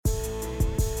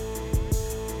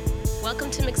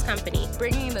Welcome to Mixed Company.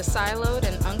 Bringing the siloed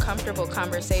and uncomfortable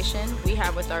conversation we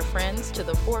have with our friends to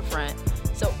the forefront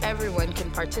so everyone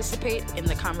can participate in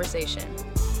the conversation.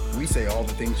 We say all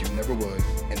the things you never would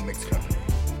in Mixed Company.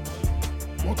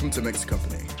 Welcome to Mixed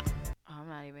Company. I'm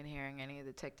not even hearing any of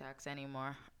the TikToks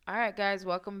anymore. All right, guys,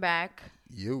 welcome back.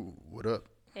 Yo, what up?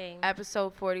 Hey.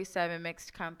 Episode 47,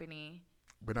 Mixed Company.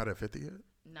 We're not at 50 yet?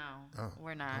 No,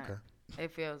 we're not. Okay.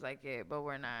 It feels like it, but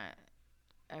we're not.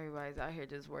 Everybody's out here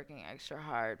just working extra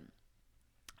hard.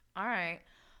 All right.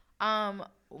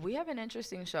 We have an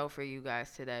interesting show for you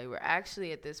guys today. We're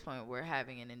actually at this point we're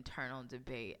having an internal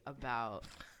debate about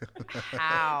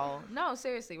how no,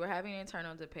 seriously, we're having an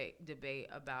internal debate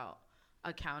about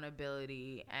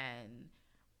accountability and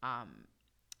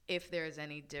if there's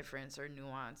any difference or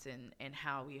nuance in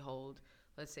how we hold,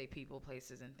 let's say, people,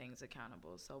 places, and things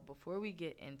accountable. So before we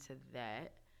get into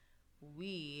that,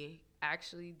 we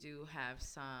actually do have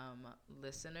some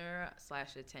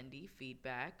listener/attendee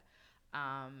feedback.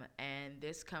 And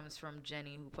this comes from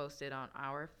Jenny, who posted on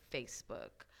our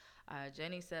Facebook.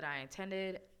 Jenny said, I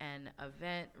attended an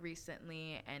event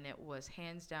recently, and it was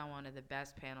hands down one of the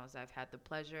best panels I've had the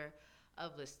pleasure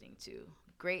of listening to.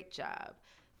 Great job.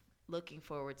 Looking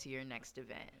forward to your next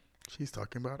event. She's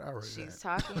talking about our event. She's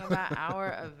talking about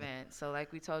our event. So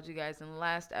like we told you guys in the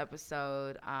last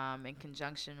episode, in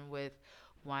conjunction with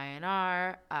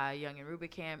YNR, Young and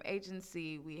Rubicam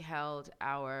Agency, we held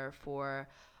our for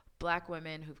Black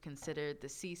women who've considered the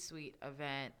C-suite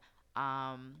event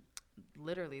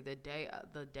literally the day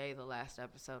the last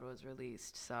episode was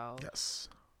released. So yes,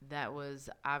 that was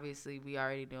obviously, we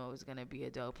already knew it was going to be a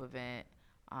dope event.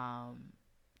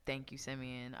 Thank you,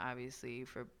 Simeon, obviously,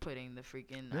 for putting the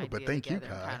freaking idea together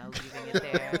and kind of leaving it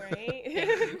there. Right?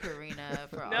 Thank you, Karina,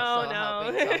 for also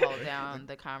helping to hold down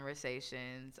the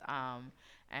conversations.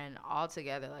 And all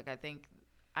together, like, in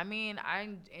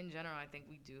general, I think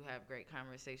we do have great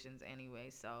conversations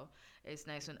anyway. So it's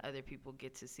nice when other people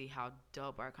get to see how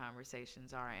dope our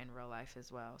conversations are in real life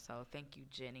as well. So thank you,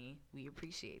 Jenny. We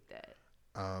appreciate that.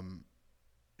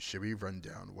 Should we run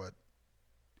down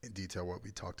in detail what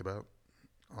we talked about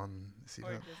on this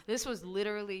event? This was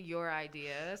literally your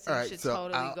idea, so right, you should so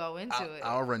totally go into it.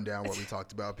 I'll run down what we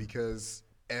talked about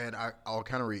and I'll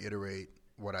kind of reiterate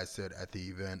what I said at the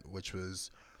event, which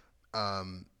was,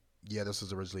 this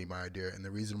was originally my idea. And the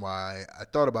reason why I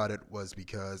thought about it was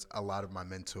because a lot of my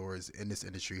mentors in this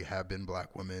industry have been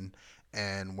Black women.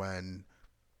 And when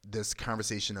this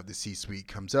conversation of the C-suite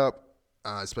comes up,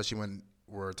 especially when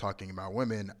we're talking about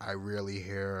women, I rarely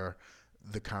hear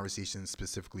the conversation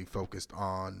specifically focused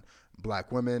on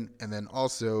Black women. And then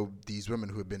also these women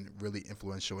who have been really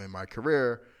influential in my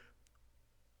career,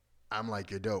 I'm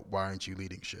like, you're dope. Why aren't you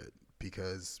leading shit?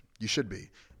 Because you should be.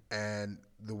 And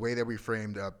the way that we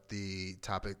framed up the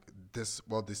topic, this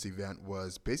event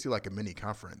was basically like a mini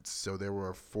conference. So there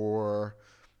were 4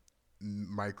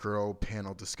 micro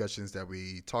panel discussions that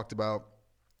we talked about.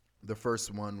 The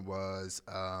first one was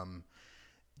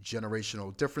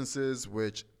generational differences,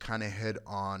 which kind of hit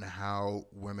on how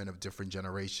women of different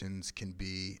generations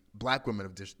Black women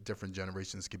of different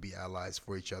generations can be allies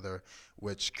for each other,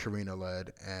 which Karina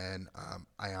led, and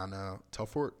Ayanna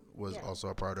Telfort was also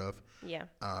a part of. Yeah.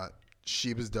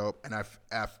 She was dope, and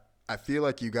I feel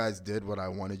like you guys did what I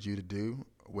wanted you to do,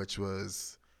 which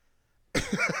was.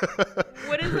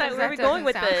 What is that? Where are we going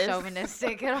with this?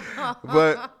 Chauvinistic at all.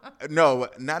 But no,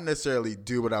 not necessarily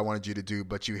do what I wanted you to do,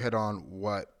 but you hit on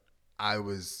what I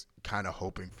was kind of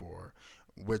hoping for,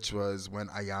 which was when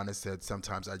Ayanna said,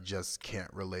 sometimes I just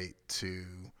can't relate to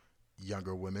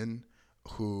younger women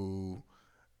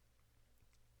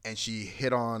and she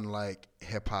hit on like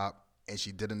hip hop, and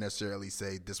she didn't necessarily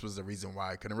say this was the reason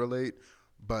why I couldn't relate,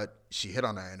 but she hit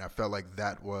on that, and I felt like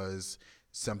that was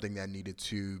something that needed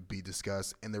to be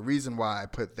discussed. And the reason why I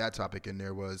put that topic in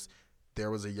there was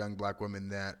a young Black woman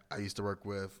that I used to work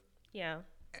with,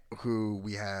 who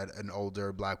we had an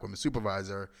older Black woman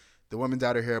supervisor. The woman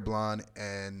dyed her hair blonde,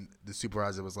 and the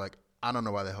supervisor was like, I don't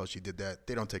know why the hell she did that.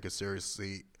 They don't take it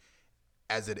seriously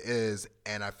as it is.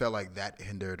 And I felt like that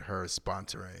hindered her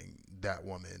sponsoring that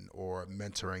woman or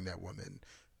mentoring that woman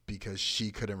because she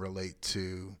couldn't relate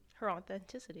to her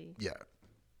authenticity. Yeah.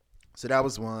 So that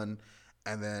was one.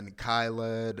 And then Kai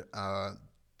led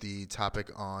the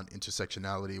topic on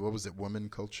intersectionality. What was it? Women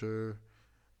culture?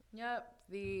 Yep.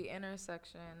 The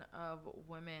intersection of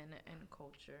women and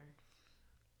culture.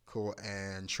 Cool.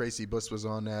 And Tracy Buss was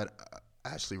on that,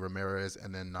 Ashley Ramirez,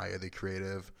 and then Naya the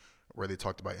Creative, where they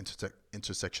talked about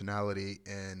intersectionality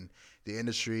in the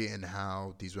industry and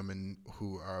how these women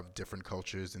who are of different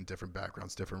cultures and different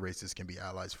backgrounds, different races can be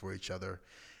allies for each other.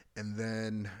 And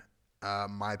then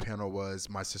My panel was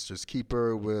My Sister's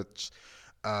Keeper, which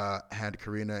had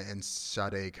Karina and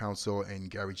Sade Council and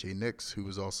Gary J. Nix, who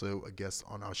was also a guest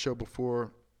on our show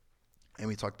before. And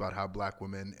we talked about how black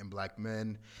women and black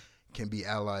men can be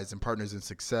allies and partners in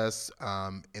success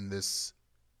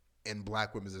in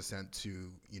black women's ascent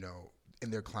to, in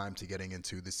their climb to getting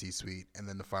into the C-suite. And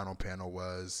then the final panel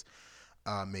was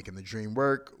Making the Dream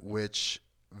Work, which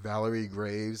Valerie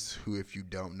Graves, who if you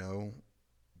don't know,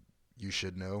 you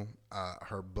should know,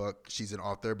 her book, she's an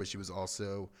author, but she was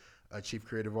also a chief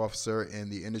creative officer in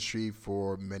the industry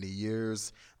for many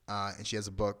years. And she has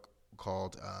a book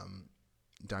called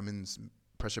Diamonds,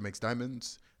 Pressure Makes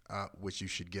Diamonds, which you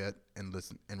should get and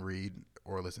listen and read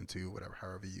or listen to,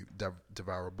 however you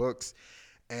devour books.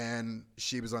 And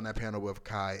she was on that panel with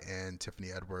Kai and Tiffany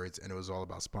Edwards, and it was all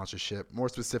about sponsorship. More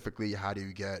specifically, how do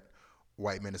you get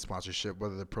white men in sponsorship?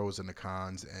 What are the pros and the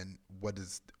cons, and what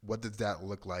does that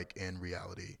look like in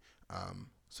reality?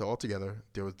 So altogether,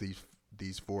 there was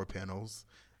these 4 panels,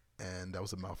 and that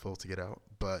was a mouthful to get out,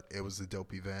 but it was a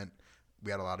dope event.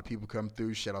 We had a lot of people come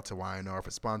through. Shout out to YNR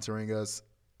for sponsoring us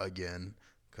again,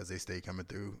 because they stay coming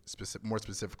through. More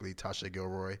specifically, Tasha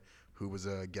Gilroy, who was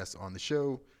a guest on the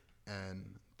show.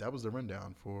 And that was the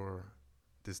rundown for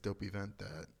this dope event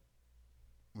that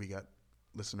we got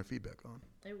listener feedback on.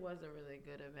 It was a really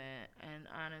good event. And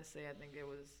honestly, I think it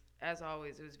was, as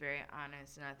always, it was very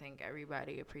honest. And I think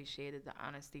everybody appreciated the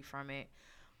honesty from it.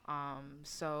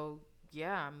 So,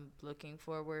 yeah, I'm looking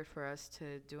forward for us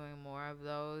to doing more of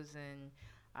those and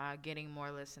getting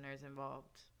more listeners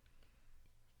involved.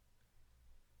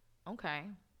 Okay.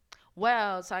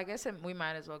 Well, so I guess we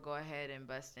might as well go ahead and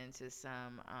bust into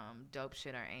some dope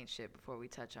shit or ain't shit before we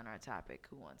touch on our topic.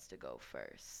 Who wants to go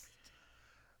first?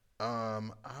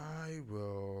 I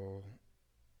will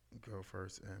go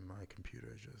first, and my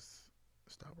computer just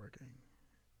stopped working.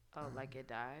 Oh, like it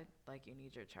died? Like you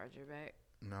need your charger back?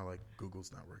 No, like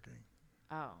Google's not working.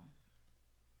 Oh.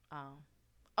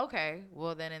 Okay.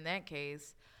 Well, then in that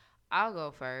case, I'll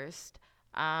go first.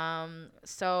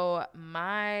 So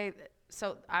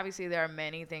obviously there are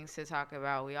many things to talk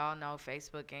about. We all know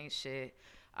Facebook ain't shit.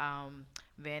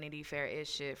 Vanity Fair is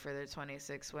shit for the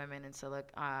 26 women in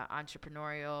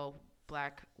entrepreneurial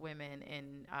black women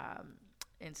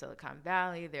in Silicon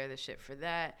Valley. They're the shit for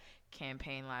that.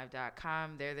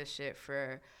 CampaignLive.com, they're the shit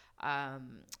for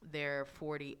their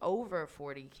over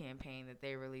 40 campaign that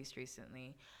they released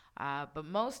recently. But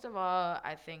most of all,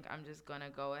 I think I'm just going to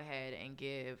go ahead and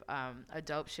give a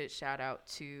dope shit shout out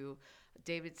to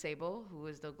David Sable, who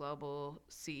is the global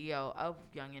CEO of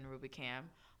Young and Rubicam,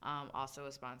 also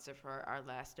a sponsor for our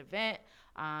last event,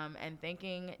 and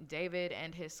thanking David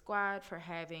and his squad for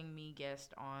having me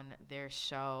guest on their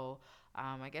show.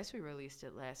 I guess we released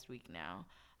it last week now.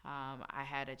 I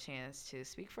had a chance to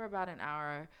speak for about an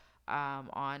hour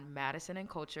on Madison and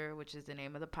Culture, which is the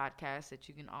name of the podcast that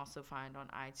you can also find on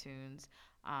iTunes.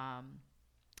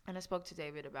 And I spoke to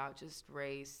David about just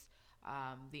race,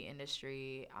 the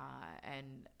industry,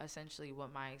 and essentially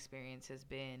what my experience has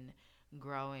been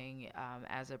growing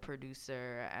as a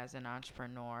producer, as an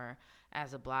entrepreneur,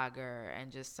 as a blogger,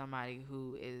 and just somebody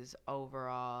who is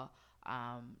overall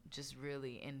just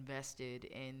really invested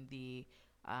in the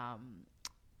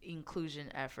inclusion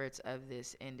efforts of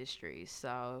this industry.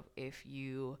 So if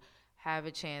you have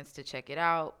a chance to check it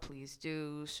out, please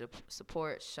do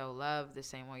support, show love the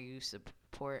same way you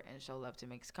support and show love to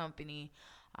Mix Company.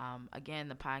 Again,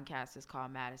 the podcast is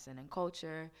called Madison and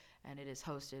Culture, and it is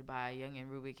hosted by Young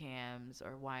and Rubicam's,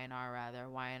 or YNR rather,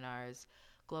 YNR's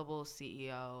global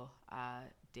CEO,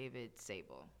 David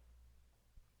Sable.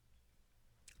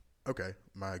 Okay,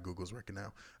 my Google's working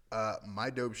now. My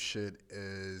dope shit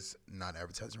is not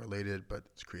advertising related, but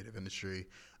it's creative industry.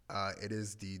 It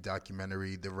is the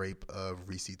documentary The Rape of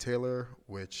Recy Taylor,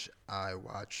 which I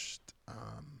watched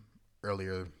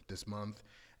earlier this month.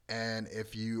 And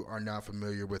if you are not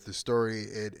familiar with the story,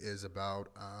 it is about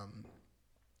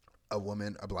a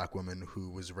black woman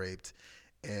who was raped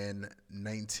in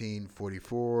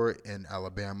 1944 in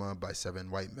Alabama by 7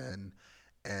 white men.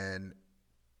 And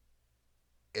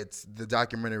the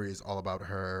documentary is all about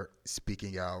her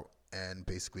speaking out and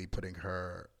basically putting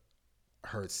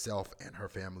herself and her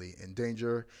family in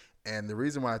danger. And the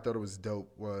reason why I thought it was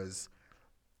dope was,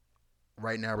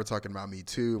 right now we're talking about Me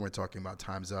Too, and we're talking about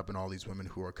Time's Up and all these women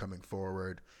who are coming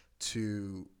forward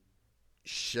to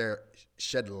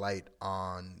shed light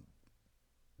on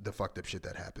the fucked up shit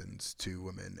that happens to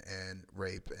women and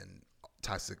rape and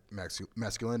toxic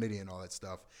masculinity and all that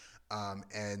stuff.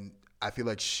 And I feel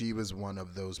like she was one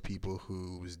of those people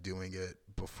who was doing it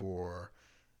before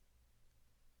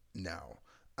now.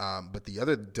 But the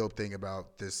other dope thing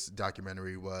about this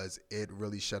documentary was it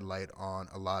really shed light on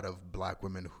a lot of black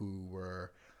women who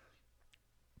were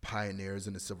pioneers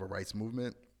in the civil rights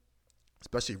movement,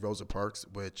 especially Rosa Parks,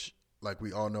 which like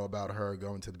we all know about her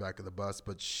going to the back of the bus,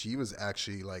 but she was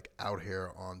actually like out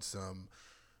here on some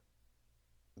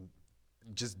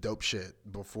just dope shit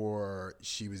before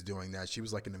she was doing that. She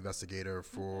was like an investigator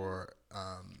for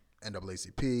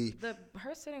NAACP.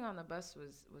 Her sitting on the bus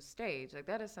was staged. Like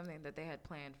that is something that they had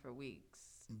planned for weeks.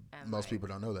 And Most people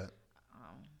don't know that.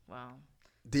 Well,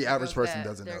 the average person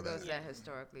doesn't know that. There goes that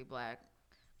historically black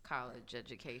college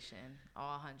education,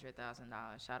 all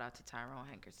 $100,000. Shout out to Tyrone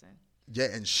Hankerson. Yeah,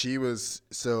 and she was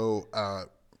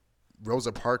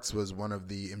Rosa Parks was one of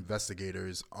the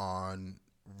investigators on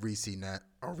Reese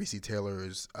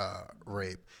Taylor's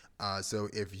rape. So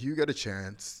if you get a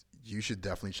chance, you should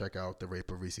definitely check out the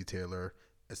rape of Reese Taylor,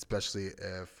 especially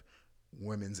if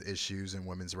women's issues and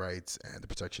women's rights and the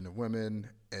protection of women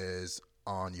is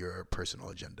on your personal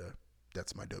agenda.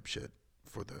 That's my dope shit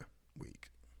for the week.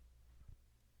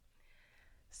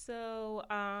 So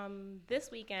this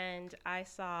weekend I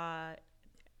saw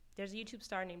there's a YouTube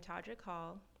star named Todrick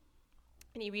Hall,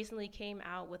 and he recently came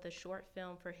out with a short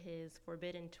film for his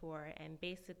Forbidden Tour, and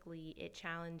basically it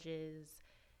challenges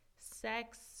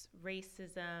sex,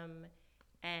 racism,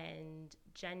 and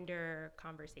gender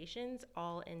conversations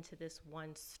all into this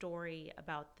one story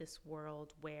about this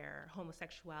world where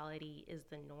homosexuality is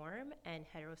the norm and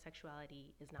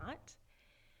heterosexuality is not.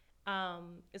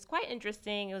 It's quite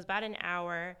interesting. It was about an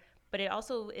hour, but it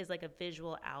also is like a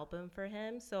visual album for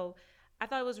him. So I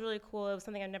thought it was really cool. It was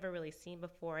something I've never really seen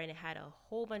before, and it had a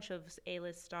whole bunch of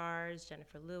A-list stars: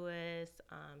 Jennifer Lewis,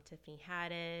 Tiffany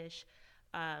Haddish,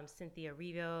 Cynthia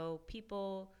Erivo,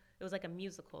 people. It was like a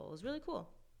musical. It was really cool.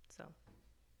 So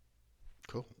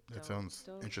cool. That sounds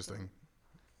interesting.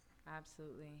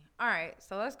 Absolutely. All right,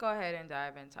 so let's go ahead and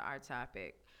dive into our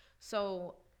topic.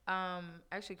 So,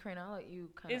 actually, Karina, I'll let you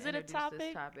kind of introduce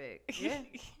this topic. Yeah,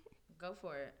 go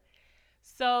for it.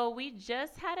 So we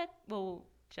just had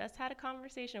a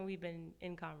conversation. We've been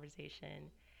in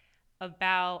conversation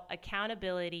about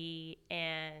accountability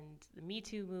and the Me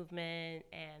Too movement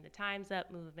and the Time's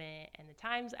Up movement and the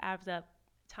Time's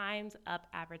Up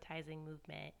advertising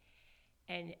movement.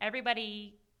 And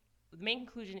everybody, the main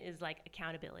conclusion is like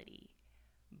accountability.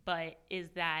 But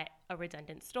is that a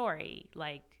redundant story?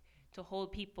 Like, to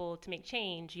hold people, to make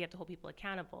change, you have to hold people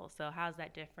accountable. So how's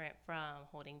that different from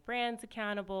holding brands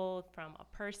accountable, from a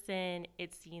person?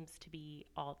 It seems to be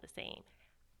all the same.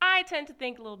 I tend to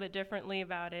think a little bit differently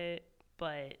about it,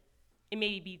 but it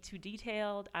may be too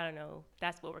detailed. I don't know.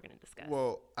 That's what we're going to discuss.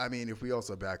 Well, I mean, if we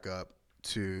also back up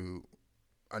to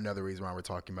another reason why we're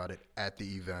talking about it, at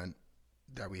the event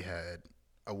that we had,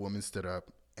 a woman stood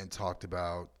up and talked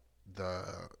about the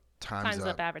Time's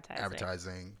Up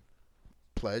advertising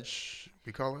pledge,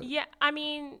 we call it. Yeah, I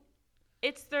mean,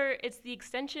 it's the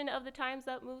extension of the Time's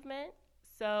Up movement.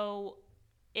 So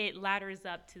it ladders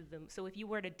up to them. So if you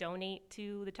were to donate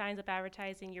to the Time's Up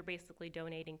advertising, you're basically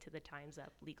donating to the Time's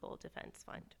Up Legal Defense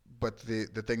Fund. But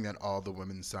the thing that all the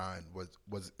women signed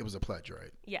was it was a pledge,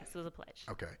 right? Yes, it was a pledge.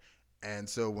 Okay. And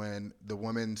so when the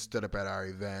woman stood up at our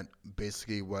event,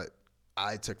 basically what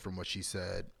I took from what she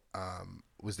said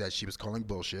was that she was calling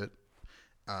bullshit.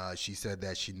 She said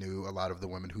that she knew a lot of the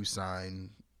women who signed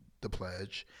the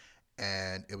pledge,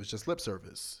 and it was just lip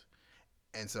service.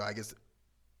 And so I guess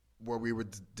what we were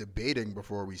debating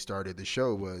before we started the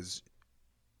show was,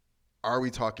 are we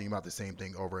talking about the same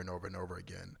thing over and over and over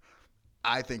again?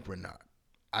 I think we're not.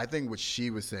 I think what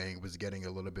she was saying was getting a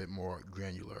little bit more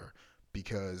granular,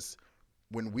 because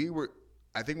when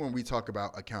we talk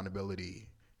about accountability,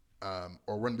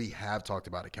 or when we have talked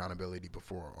about accountability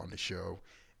before on the show,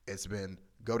 it's been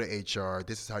go to HR.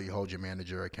 This is how you hold your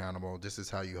manager accountable. This is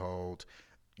how you hold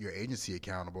your agency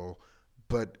accountable.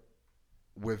 But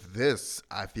with this,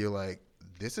 I feel like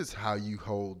this is how you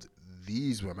hold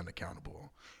these women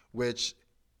accountable, which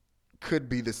could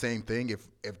be the same thing if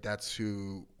that's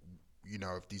who,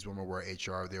 if these women were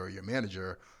HR, they were your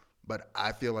manager. But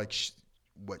I feel like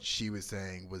what she was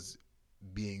saying was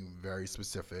being very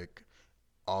specific.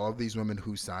 All of these women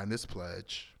who signed this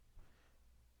pledge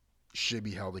should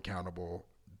be held accountable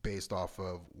based off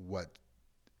of what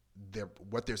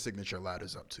their signature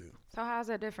ladders up to. So how's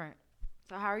that different?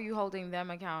 So how are you holding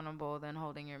them accountable than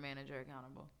holding your manager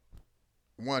accountable?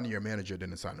 One, your manager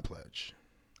didn't sign the pledge.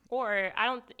 Or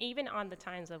even on the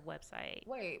Times Up website.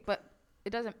 Wait, but it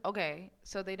doesn't. Okay,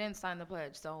 so they didn't sign the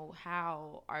pledge. So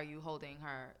how are you holding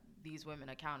these women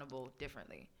accountable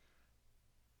differently?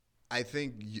 I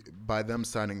think by them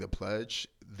signing the pledge,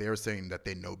 they're saying that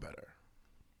they know better.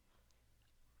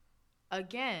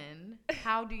 again,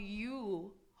 how do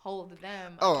you hold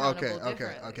them Oh, accountable okay.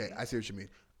 differently? I see what you mean.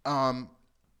 I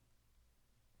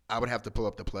would have to pull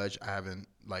up the pledge. I haven't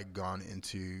like gone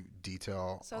into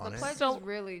detail So on the it. pledge So- is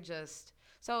really just.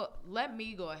 So let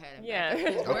me go ahead and Yeah. back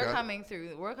up, 'cause Okay.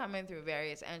 we're coming through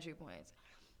various entry points.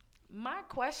 My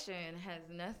question has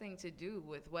nothing to do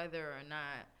with whether or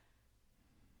not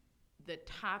the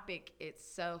topic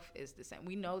itself is the same.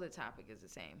 We know the topic is the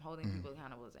same. Holding people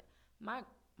accountable is the same.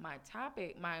 My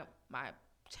topic, my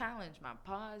challenge, my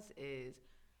pause is: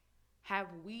 have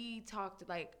we talked?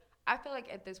 Like, I feel like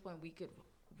at this point we could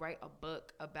write a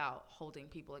book about holding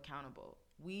people accountable.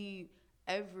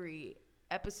 Every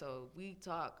episode we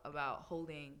talk about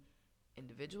holding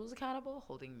individuals accountable,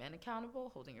 holding men accountable,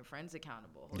 holding your friends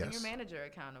accountable, holding your Yes. manager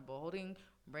accountable, holding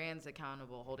brands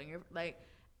accountable, holding your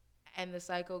and the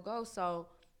cycle goes. So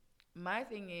my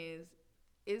thing is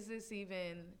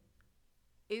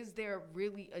there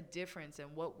really a difference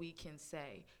in what we can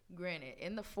say? Granted,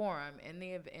 in the forum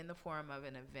of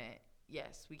an event,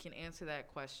 yes, we can answer that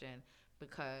question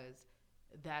because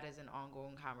that is an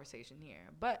ongoing conversation here.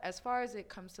 But as far as it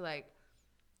comes to like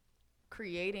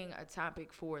creating a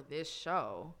topic for this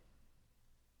show,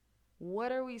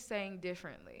 what are we saying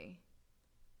differently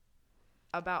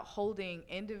about holding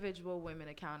individual women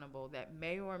accountable that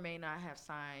may or may not have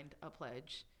signed a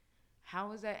pledge?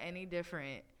 How is that any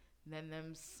different than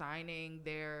them signing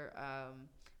their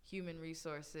human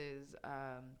resources?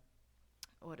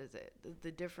 What is it?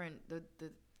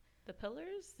 The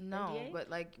pillars? no, NDA? but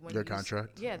like when Their you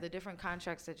contract? yeah, the different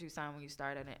contracts that you sign when you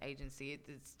start at an agency,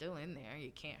 it's still in there.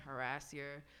 You can't harass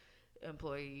your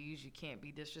employees. You can't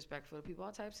be disrespectful to people.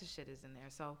 All types of shit is in there.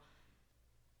 So,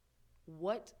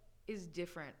 what is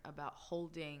different about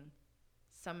holding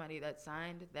somebody that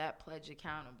signed that pledge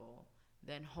accountable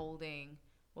than holding,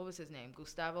 what was his name,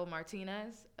 Gustavo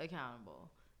Martinez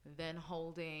accountable, then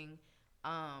holding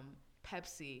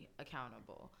Pepsi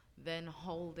accountable, then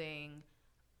holding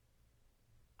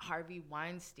Harvey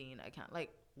Weinstein account?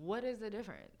 Like, what is the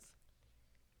difference?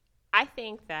 I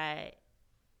think that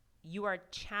you are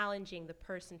challenging the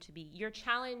person to be, you're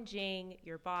challenging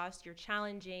your boss, you're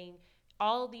challenging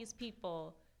all these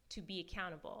people to be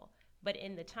accountable. But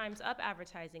in the Time's Up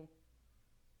advertising,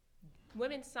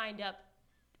 women signed up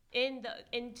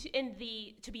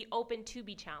to be open to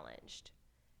be challenged.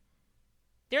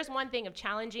 There's one thing of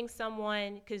challenging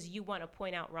someone because you want to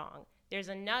point out wrong. There's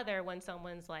another when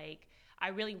someone's like, I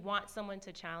really want someone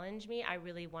to challenge me. I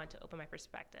really want to open my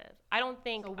perspective. I don't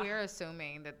think So we're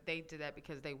assuming that they did that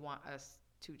because they want us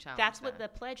to challenge that's them. what the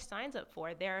pledge signs up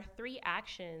for. There are 3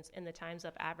 actions in the Time's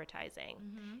Up advertising.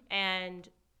 Mm-hmm. And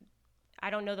I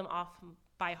don't know them off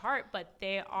by heart, but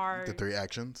they are The 3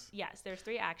 actions. Yes, there's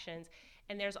 3 actions.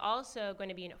 And there's also going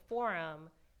to be a forum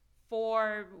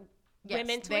for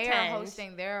women to they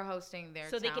attend. They're hosting their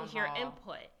so they can town hear hall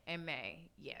input. in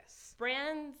May. Yes.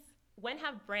 When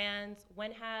have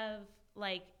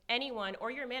like anyone or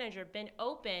your manager been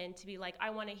open to be like, I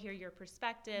want to hear your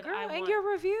perspective. Girl, I and want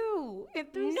your review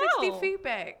and 360 No.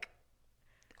 feedback.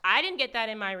 I didn't get that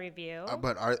in my review.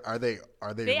 But are they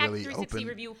they asked really 360 open?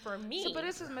 review for me. So, but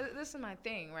this is my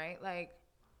thing, right? Like,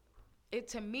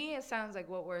 to me, it sounds like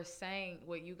what we're saying,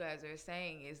 what you guys are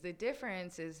saying, is the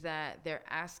difference is that they're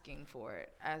asking for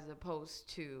it as opposed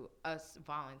to us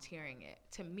volunteering it.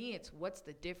 To me, it's what's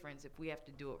the difference if we have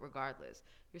to do it regardless?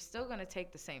 You're still going to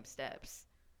take the same steps.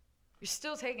 You're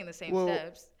still taking the same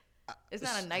steps. It's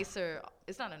not a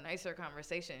nicer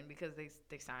conversation because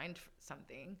they signed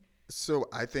something. So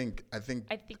I think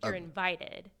you're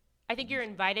invited. I think you're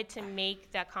invited to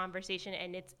make that conversation,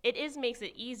 and it makes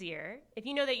it easier if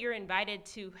you know that you're invited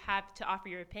to have to offer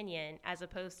your opinion as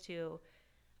opposed to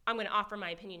I'm going to offer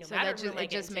my opinion no matter who I it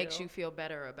get just makes into. you feel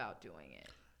better about doing it.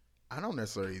 I don't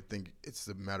necessarily think it's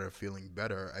a matter of feeling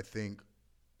better. I think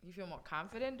you feel more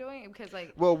confident doing it because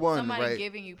somebody right.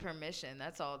 giving you permission,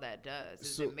 that's all that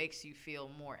does. So, it makes you feel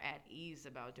more at ease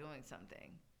about doing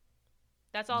something.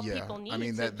 That's all people need to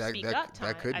speak up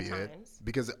that could be times. it.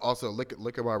 Because also look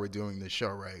at why we're doing this show,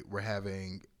 right? We're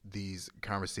having these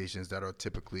conversations that are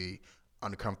typically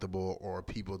uncomfortable or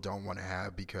people don't want to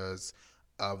have because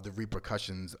of the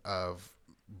repercussions of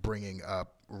bringing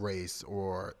up race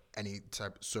or any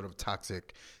type sort of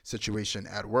toxic situation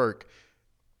at work.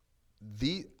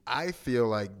 I feel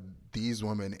like these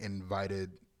women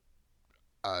invited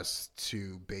us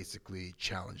to basically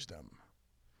challenge them,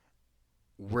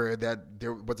 where that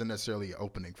there wasn't necessarily an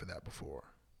opening for that before.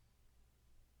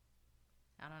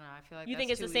 I don't know. I feel like you that's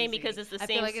think it's too the same easy. because it's the I same.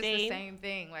 feel like it's the same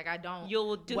thing. Like I don't.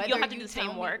 You'll have to do the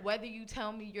same work. Whether you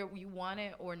tell me you want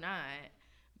it or not,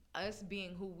 us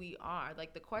being who we are.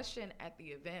 Like the question at the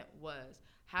event was,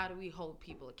 how do we hold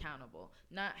people accountable?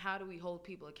 Not how do we hold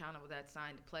people accountable that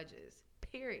signed pledges,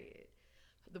 period.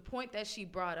 The point that she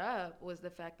brought up was the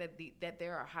fact that that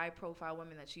there are high-profile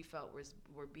women that she felt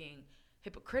were being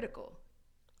hypocritical.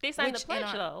 They signed the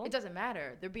pledge, though. It doesn't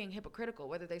matter. They're being hypocritical.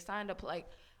 Whether they signed up, like,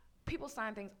 people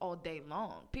sign things all day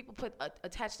long. People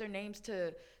attach their names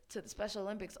to the Special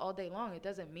Olympics all day long. It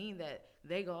doesn't mean that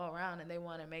they go around and they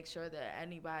want to make sure that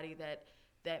anybody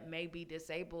that may be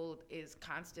disabled is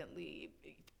constantly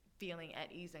feeling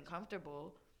at ease and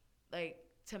comfortable. Like,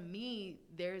 to me,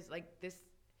 there's like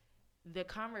the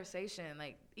conversation,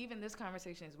 like, even this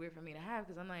conversation is weird for me to have,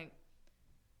 because I'm like,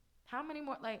 how many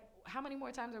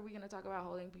more times are we going to talk about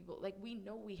holding people? Like, we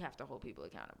know we have to hold people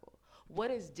accountable.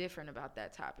 What is different about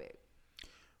that topic?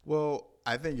 Well,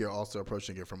 I think you're also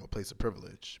approaching it from a place of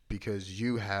privilege, because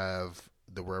you have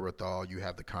the wherewithal, you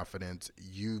have the confidence,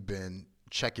 you've been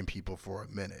checking people for a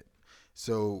minute.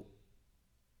 So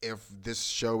if this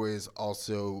show is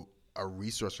also a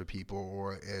resource for people,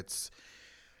 or it's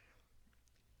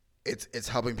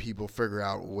helping people figure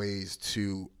out ways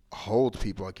to hold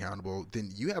people accountable, then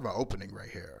you have an opening right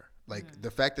here. Like,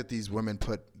 the fact that these women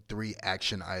put 3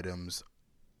 action items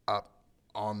up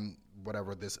on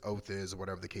whatever this oath is, or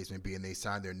whatever the case may be, and they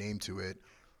sign their name to it.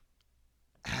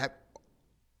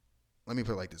 Let me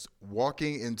put it like this: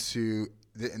 walking into,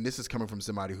 and this is coming from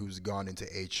somebody who's gone into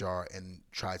HR and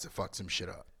tries to fuck some shit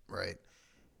up, right?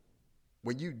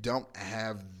 When you don't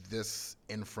have this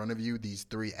in front of you, these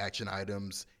 3 action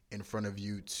items in front of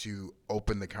you to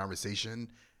open the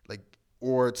conversation, like,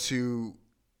 or to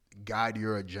guide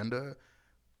your agenda,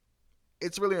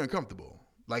 it's really uncomfortable.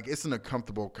 Like, it's an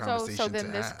uncomfortable conversation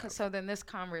to have. So then this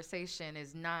conversation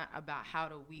is not about how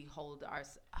do we hold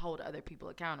other people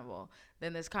accountable.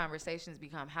 Then this conversation's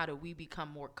become, how do we become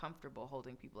more comfortable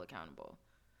holding people accountable?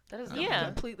 That is a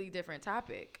completely different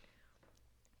topic.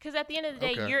 Because at the end of the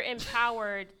day, you're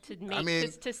empowered to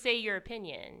to say your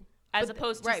opinion, as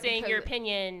opposed to saying your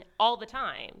opinion all the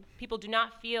time. People do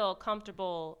not feel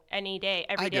comfortable every day.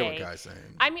 I get what Guy's saying.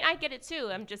 I mean, I get it too.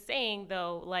 I'm just saying,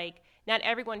 though, like, not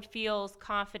everyone feels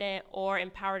confident or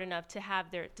empowered enough to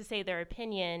say their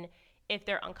opinion if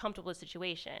they're uncomfortable with the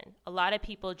situation. A lot of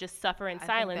people just suffer in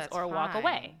silence or walk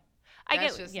away.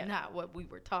 That's just not what we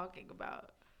were talking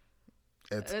about.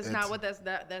 That's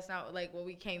not like what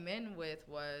we came in with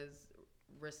was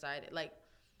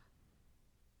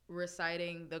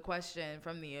reciting the question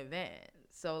from the event.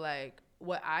 So, like,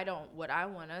 what I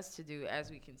want us to do as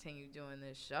we continue doing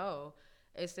this show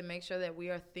is to make sure that we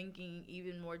are thinking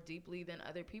even more deeply than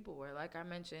other people were. Like I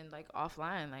mentioned, like,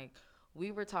 offline, like,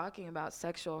 we were talking about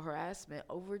sexual harassment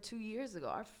over 2 years ago.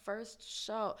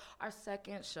 Our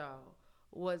second show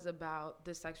was about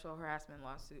the sexual harassment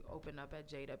lawsuit opened up at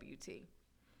JWT.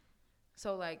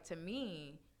 So, like, to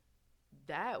me,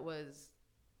 that was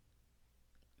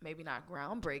maybe not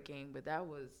groundbreaking, but that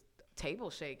was table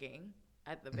shaking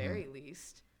at the very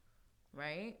least,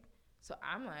 right? So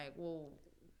I'm like, well,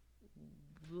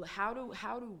 how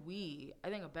do we, I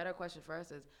think a better question for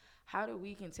us is, how do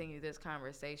we continue this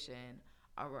conversation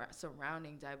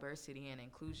surrounding diversity and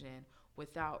inclusion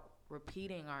without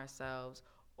repeating ourselves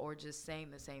or just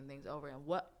saying the same things over? And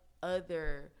what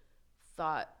other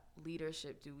thought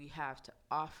leadership do we have to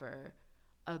offer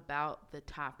about the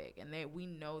topic? And we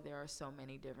know there are so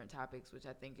many different topics, which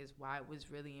I think is why it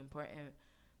was really important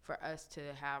for us to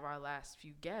have our last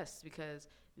few guests, because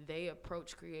they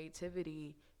approach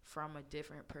creativity from a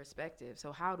different perspective.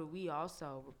 So how do we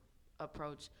also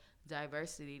approach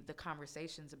diversity, the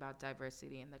conversations about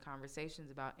diversity and the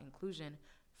conversations about inclusion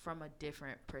from a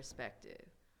different perspective?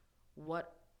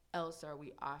 What else are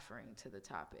we offering to the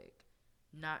topic?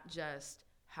 Not just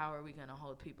how are we going to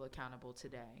hold people accountable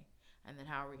today, and then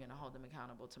how are we going to hold them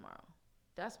accountable tomorrow?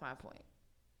 That's my point.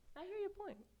 I hear your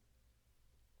point.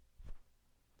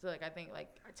 So, like, I think,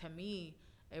 like, to me,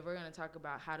 if we're going to talk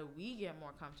about how do we get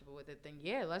more comfortable with it, then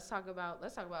let's talk about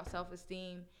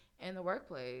self-esteem in the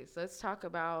workplace. Let's talk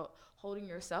about holding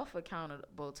yourself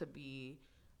accountable to be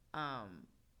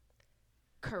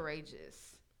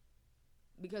courageous,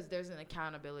 because there's an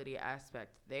accountability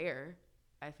aspect there.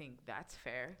 I think that's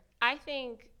fair. I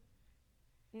think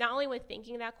not only with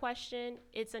thinking that question,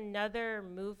 it's another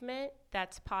movement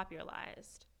that's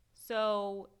popularized.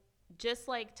 So just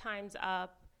like Time's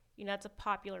Up, that's a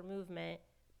popular movement,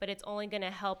 but it's only going to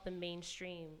help the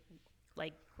mainstream,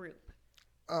 like, group.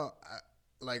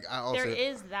 There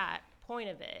is that point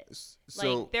of it.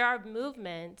 So, like, there are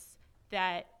movements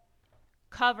that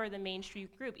cover the mainstream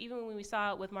group. Even when we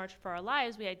saw it with March for Our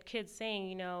Lives, we had kids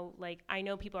saying, like, I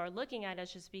know people are looking at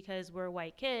us just because we're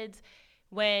white kids,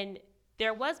 when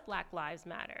there was Black Lives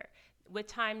Matter. with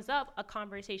Time's Up, a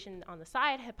conversation on the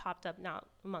side had popped up, not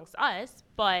amongst us,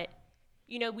 but,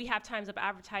 you know, we have Time's Up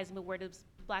advertising, but where does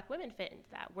Black women fit into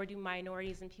that? Where do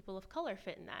minorities and people of color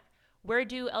fit in that? Where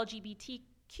do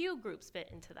LGBTQ groups fit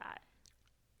into that?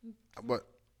 But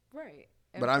Right.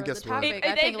 But I guess I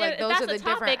think like those are the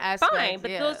different aspects. Fine,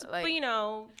 but those, like, but you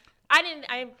know, I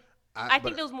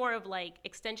think those more of like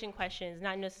extension questions,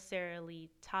 not necessarily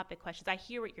topic questions. I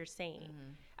hear what you're saying.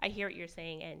 I hear what you're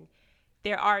saying, and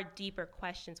there are deeper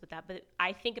questions with that. But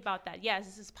I think about that. Yes,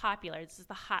 this is popular. This is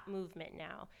the hot movement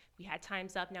now. We had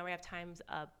Time's Up. Now we have Time's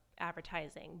Up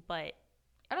advertising. But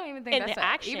I don't even think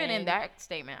that's even in that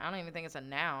statement. I don't even think it's a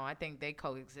now. I think they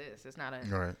coexist. It's not a.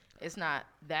 Right. It's not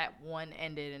that one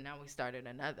ended and now we started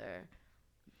another.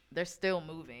 They're still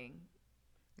moving.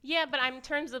 Yeah, but in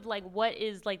terms of like what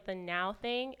is like the now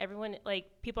thing, everyone like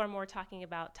people are more talking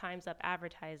about Time's Up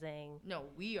advertising. No,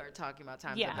 we are talking about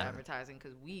Time's Up advertising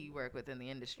because we work within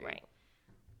the industry. Right.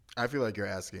 I feel like you're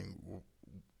asking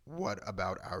what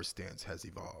about our stance has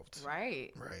evolved.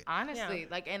 Right. Right. Honestly,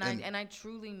 like, and I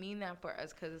truly mean that for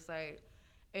us, because it's like,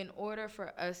 in order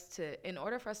for us to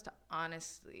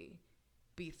honestly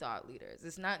be thought leaders,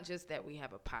 it's not just that we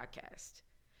have a podcast.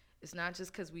 It's not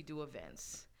just because we do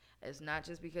events. It's not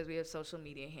just because we have social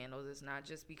media handles. It's not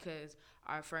just because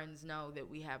our friends know that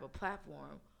we have a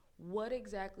platform. What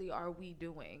exactly are we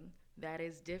doing that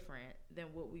is different than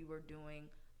what we were doing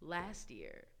last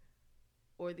year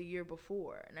or the year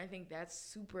before? And I think that's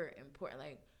super important.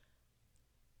 Like,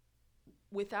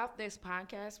 without this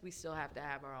podcast, we still have to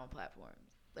have our own platforms.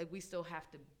 Like, we still have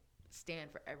to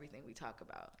stand for everything we talk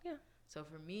about. Yeah. So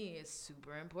for me, it's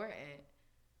super important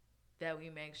that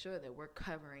we make sure that we're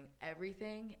covering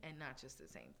everything and not just the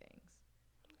same things.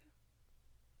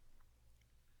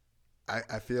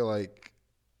 I feel like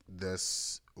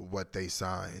this, what they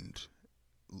signed,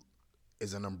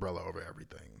 is an umbrella over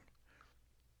everything.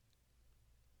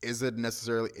 Is it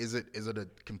a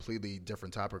completely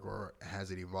different topic, or has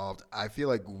it evolved? I feel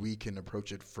like we can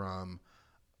approach it from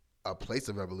a place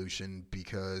of evolution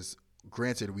because,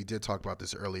 granted, we did talk about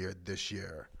this earlier this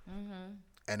year,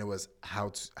 and it was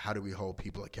how do we hold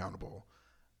people accountable?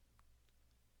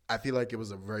 I feel like it was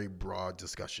a very broad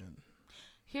discussion.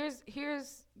 Here's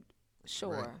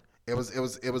sure. Right? It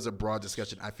was a broad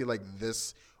discussion. I feel like them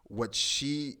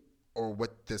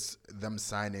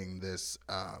signing this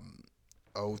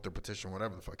oath or petition,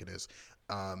 whatever the fuck it is,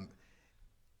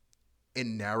 it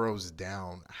narrows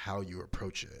down how you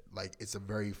approach it. Like, it's a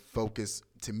very focused.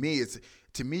 To me,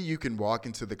 you can walk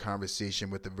into the conversation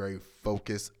with a very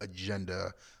focused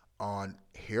agenda on,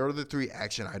 here are the 3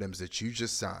 action items that you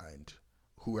just signed,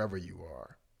 whoever you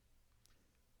are.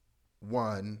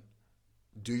 1,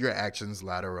 do your actions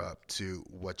ladder up to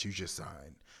what you just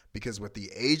signed? Because with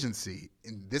the agency,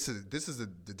 and this is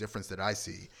the difference that I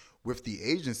see. With the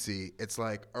agency, it's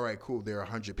like, all right, cool, there are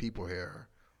 100 people here.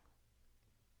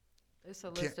 It's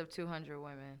a list of 200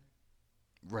 women.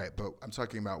 Right, but I'm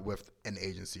talking about with an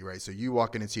agency, right? So you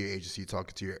walking into your agency,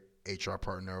 talking to your HR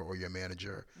partner or your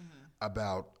manager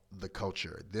about the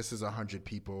culture. This is 100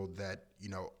 people that, you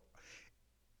know,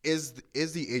 is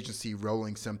the agency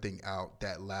rolling something out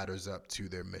that ladders up to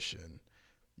their mission?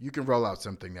 You can roll out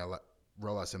something.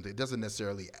 It doesn't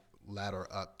necessarily ladder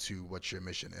up to what your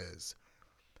mission is.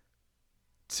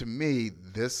 To me,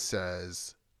 this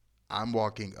says I'm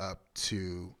walking up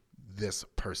to this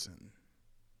person.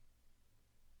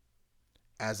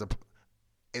 It's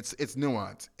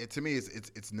nuanced. To me,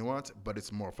 it's nuanced, but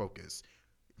it's more focused.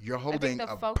 You're holding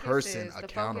a person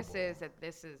accountable. The focus is that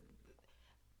this is,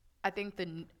 I think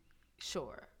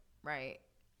sure, right?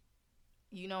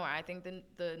 You know, I think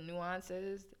the nuance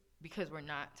is because we're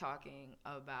not talking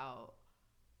about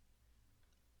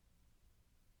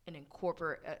an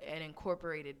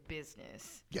incorporated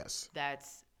business. Yes.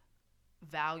 That's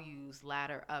values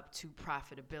ladder up to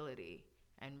profitability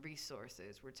and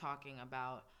resources. We're talking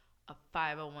about a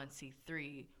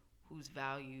 501c3 whose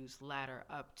values ladder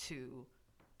up to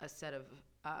a set of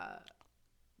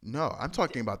no, I'm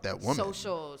talking about that woman.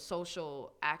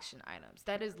 Social action items.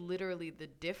 That is literally the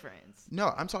difference.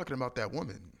 No, I'm talking about that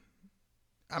woman.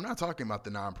 I'm not talking about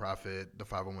the nonprofit, the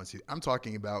 501c. I'm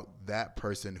talking about that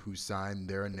person who signed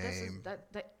their name.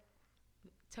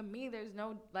 To me, there's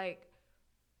no, like,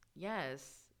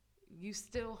 yes, you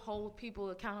still hold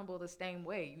people accountable the same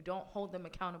way. You don't hold them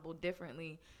accountable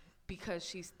differently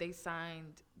because they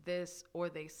signed this or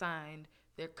they signed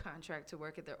their contract to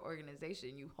work at their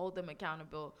organization. You hold them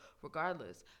accountable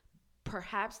regardless.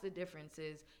 Perhaps the difference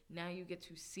is now you get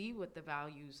to see what the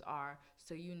values are,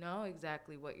 so you know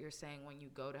exactly what you're saying when you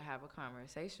go to have a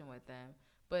conversation with them.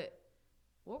 But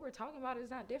what we're talking about is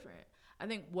not different. I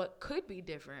think what could be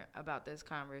different about this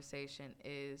conversation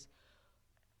is,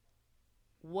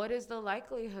 what is the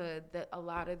likelihood that a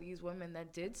lot of these women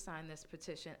that did sign this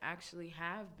petition actually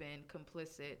have been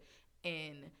complicit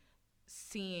in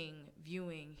seeing,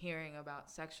 viewing, hearing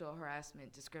about sexual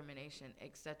harassment, discrimination,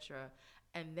 etc.?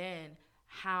 And then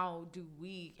how do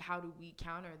we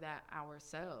counter that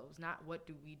ourselves? Not what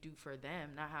do we do for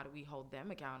them, not how do we hold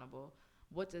them accountable.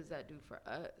 What does that do for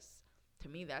us? To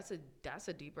me, that's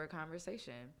a deeper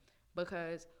conversation,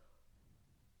 because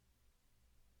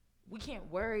we can't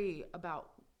worry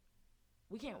about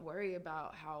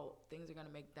how things are going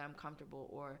to make them comfortable,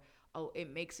 or, oh,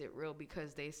 it makes it real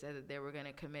because they said that they were going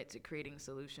to commit to creating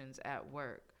solutions at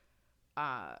work.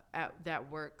 At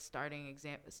that work, starting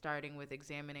with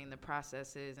examining the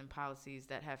processes and policies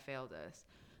that have failed us.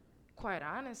 Quite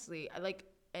honestly,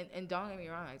 and don't get me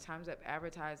wrong, like, Time's Up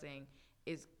advertising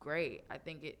is great. I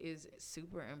think it is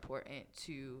super important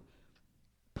to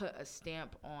put a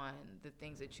stamp on the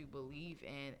things that you believe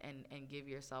in and give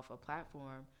yourself a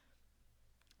platform.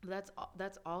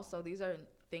 That's also, these are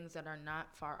things that are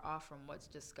not far off from what's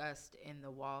discussed in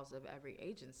the walls of every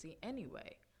agency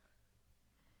anyway.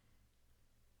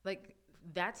 Like,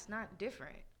 that's not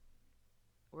different.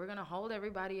 We're going to hold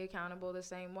everybody accountable the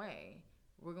same way.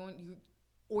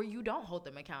 Or you don't hold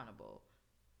them accountable.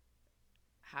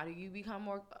 How do you become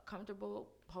more comfortable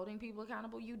holding people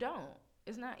accountable? You don't.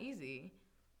 It's not easy.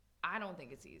 I don't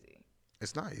think it's easy.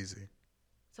 It's not easy.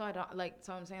 So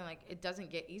I'm saying, like, it doesn't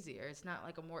get easier. It's not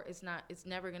like it's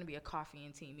never going to be a coffee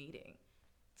and tea meeting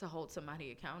to hold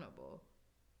somebody accountable.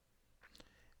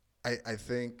 I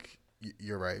think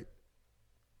you're right.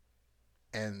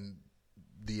 And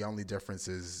the only difference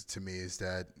is, to me, is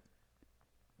that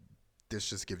this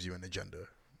just gives you an agenda.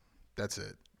 That's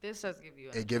it. This does give you.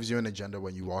 It gives you an agenda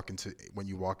when you walk into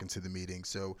the meeting.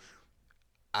 So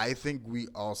I think we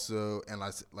also, and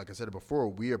like I said before,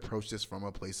 we approach this from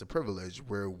a place of privilege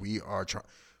where we are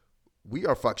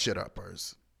fuck shit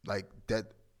uppers. Like,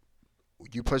 that,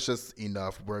 you push us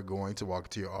enough, we're going to walk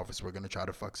to your office. We're going to try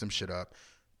to fuck some shit up.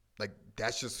 Like,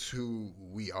 that's just who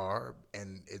we are,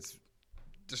 and it's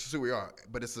just who we are.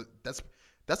 But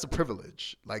that's a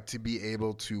privilege, like, to be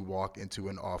able to walk into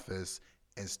an office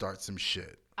and start some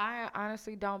shit. I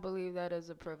honestly don't believe that is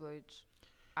a privilege.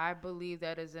 I believe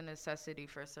that is a necessity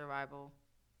for survival.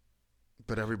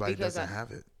 But everybody doesn't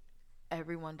have it.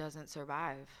 Everyone doesn't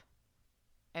survive.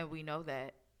 And we know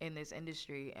that in this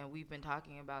industry, and we've been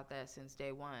talking about that since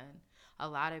day one. A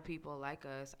lot of people like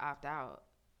us opt out.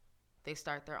 They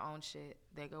start their own shit.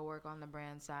 They go work on the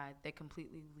brand side. They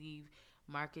completely leave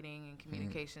marketing and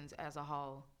communications as a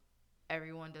whole.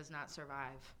 Everyone does not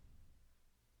survive.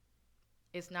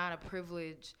 It's not a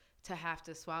privilege to have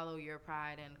to swallow your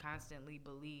pride and constantly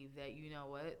believe that, you know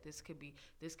what, this could be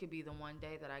the one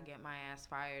day that I get my ass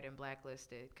fired and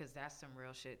blacklisted, because that's some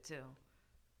real shit too.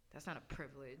 That's not a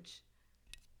privilege.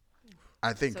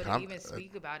 I think so to even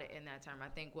speak about it in that term, I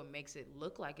think what makes it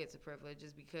look like it's a privilege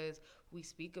is because we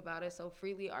speak about it so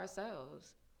freely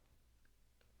ourselves.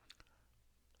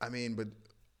 I mean, but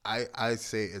I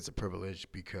say it's a privilege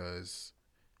because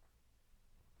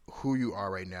who you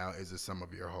are right now is the sum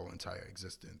of your whole entire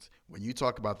existence. When you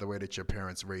talk about the way that your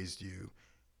parents raised you,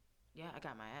 yeah, I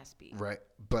got my ass beat. Right,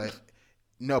 but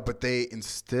no, but they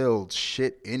instilled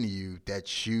shit in you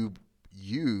that you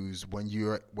use when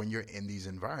you're in these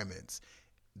environments.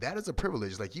 That is a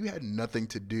privilege. Like, you had nothing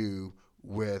to do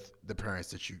with the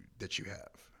parents that you have.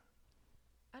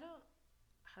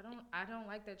 I don't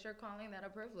like that you're calling that a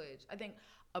privilege. I think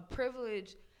a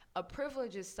privilege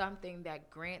is something that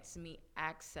grants me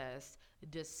access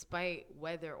despite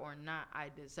whether or not I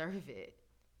deserve it.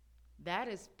 That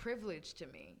is privilege to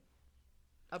me.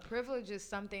 A privilege is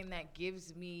something that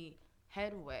gives me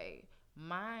headway.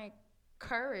 My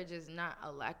courage is not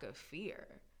a lack of fear.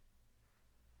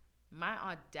 My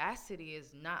audacity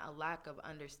is not a lack of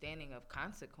understanding of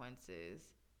consequences.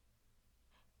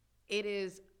 It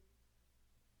is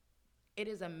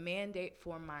a mandate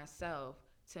for myself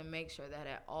to make sure that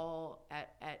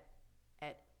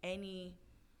at any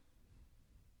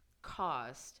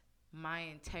cost, my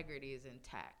integrity is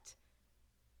intact.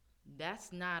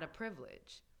 That's not a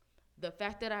privilege. The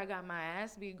fact that I got my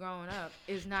ass beat growing up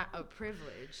is not a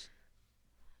privilege.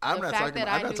 I'm not talking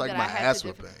about ass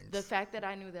whippings. The fact that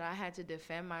I knew that I had to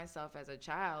defend myself as a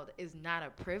child is not a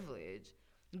privilege.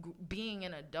 Being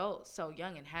an adult so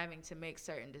young and having to make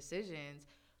certain decisions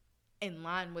in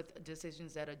line with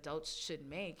decisions that adults should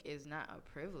make is not a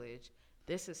privilege.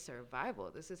 This is survival.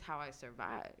 This is how I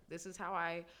survive. This is how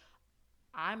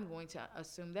I'm going to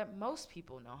assume that most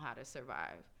people know how to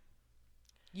survive.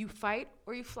 You fight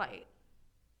or you flight.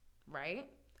 right?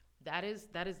 That is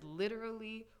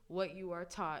literally what you are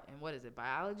taught in, what is it,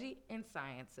 biology and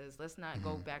sciences. Let's not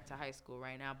go back to high school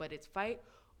right now, but it's fight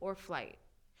or flight.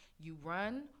 You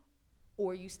run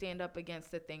or you stand up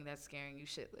against the thing that's scaring you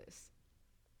shitless.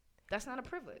 That's not a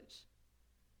privilege.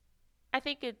 I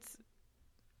think it's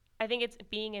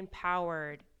being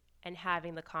empowered and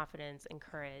having the confidence and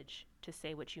courage to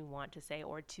say what you want to say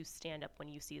or to stand up when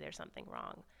you see there's something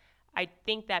wrong. I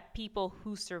think that people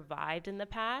who survived in the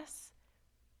past,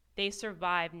 they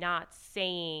survived not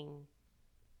saying,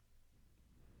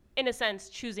 in a sense,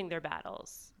 choosing their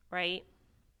battles, right?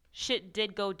 Shit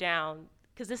did go down,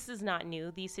 because this is not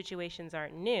new. These situations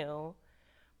aren't new.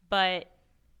 But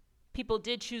people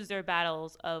did choose their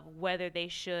battles of whether they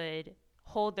should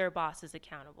hold their bosses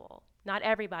accountable. Not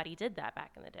everybody did that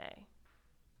back in the day.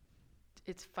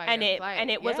 It's fight or flight.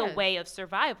 And it was a way of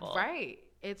survival. Right.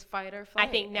 It's fight or flight.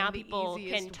 I think now people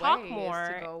can talk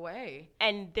more. To go away.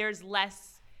 And there's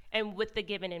less, and with the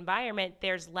given environment,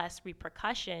 there's less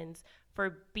repercussions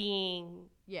for being,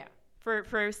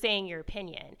 for saying your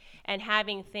opinion. And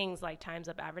having things like Time's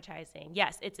Up advertising,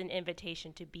 yes, it's an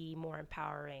invitation to be more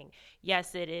empowering.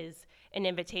 Yes, it is an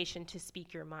invitation to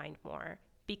speak your mind more,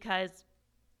 because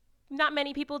not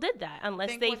many people did that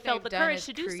unless they felt the courage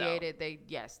to do so.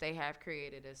 They have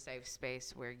created a safe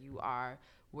space where you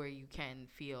can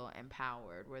feel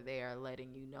empowered, where they are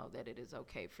letting you know that it is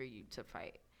okay for you to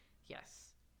fight.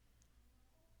 Yes.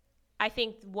 I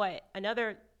think what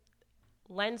another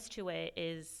lens to it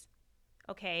is,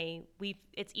 okay,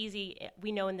 it's easy.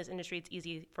 We know in this industry it's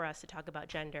easy for us to talk about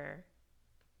gender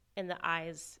in the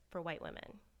eyes for white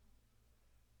women.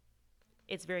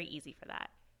 It's very easy for that.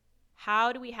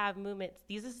 How do we have movements?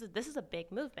 This is a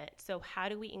big movement. So how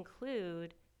do we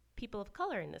include people of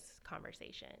color in this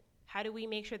conversation? How do we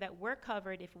make sure that we're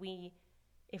covered if we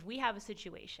have a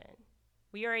situation?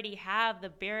 We already have the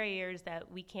barriers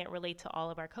that we can't relate to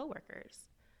all of our coworkers.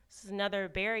 This is another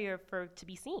barrier to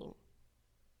be seen.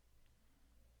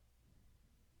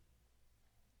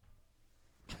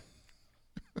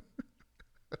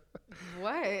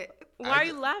 What? Why are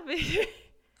you laughing?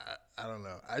 I don't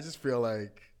know. I just feel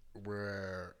like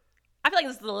I feel like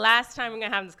this is the last time we're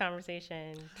gonna have this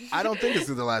conversation. I don't think this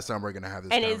is the last time we're gonna have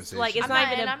this conversation. It's like, it's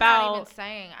not even about. I'm not even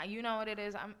saying. You know what it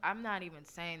is. I'm not even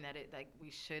saying that we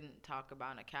shouldn't talk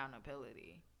about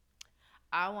accountability.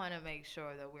 I want to make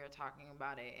sure that we're talking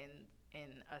about it in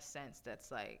a sense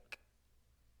that's like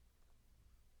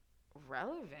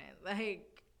relevant. Like,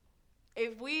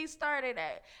 if we started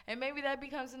at, and maybe that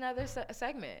becomes another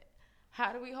segment.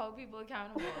 How do we hold people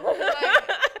accountable?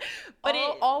 But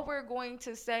all we're going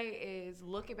to say is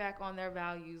look back on their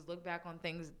values, look back on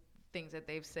things that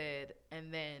they've said,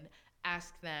 and then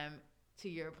ask them, to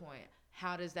your point,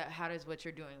 how does what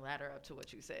you're doing ladder up to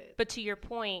what you said? But to your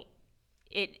point,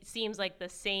 it seems like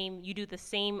you do the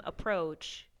same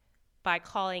approach by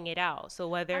calling it out. So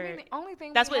whether the only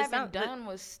thing that's we what haven't done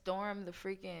was storm the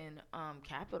freaking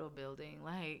Capitol building.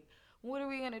 Like, what are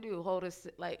we gonna do?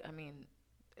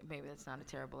 Maybe that's not a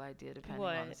terrible idea depending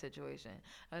on the situation.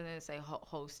 I was going to say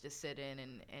host a sit-in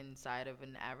inside of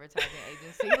an advertising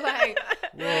agency. Like,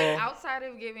 outside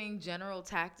of giving general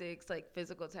tactics, like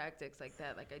physical tactics like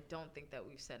that, like, I don't think that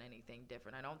we've said anything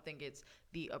different. I don't think it's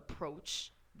the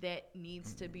approach that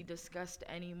needs to be discussed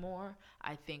anymore.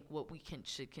 I think what we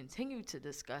should continue to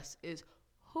discuss is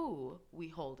who we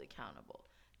hold accountable,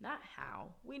 not how.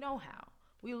 We know how.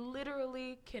 We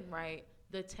literally can write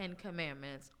the 10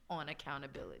 Commandments on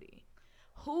accountability.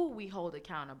 Who we hold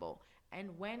accountable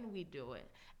and when we do it,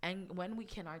 and when we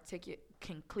can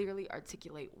clearly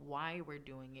articulate why we're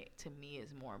doing it, to me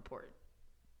is more important.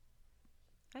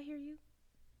 I hear you.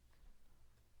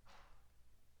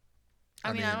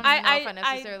 I mean, I don't know if I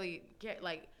necessarily get,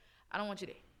 like, I don't want you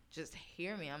to just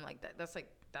hear me. I'm like, that's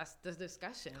the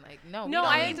discussion. Like, no, we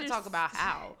don't need to talk about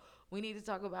how. We need to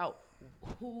talk about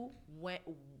who, when,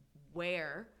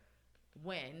 where,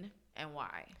 when, and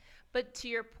why. But to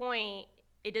your point,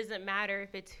 it doesn't matter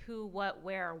if it's who, what,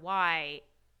 where, or why.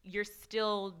 You're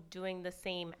still doing the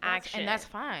same action. And that's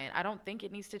fine. I don't think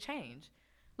it needs to change.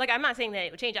 Like, I'm not saying that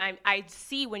it would change. I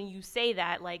see when you say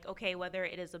that, like, okay, whether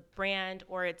it is a brand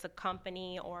or it's a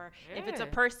company or if it's a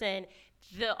person,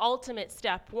 the ultimate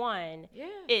step one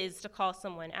is to call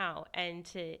someone out and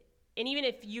even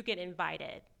if you get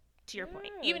invited, to your point,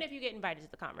 even if you get invited to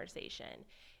the conversation,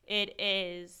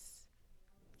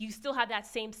 you still have that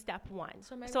same step one.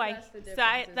 So that's the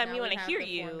difference. I mean, when I hear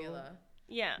you, formula.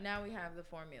 Now we have the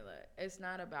formula. It's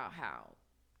not about how.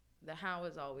 The how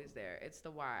is always there. It's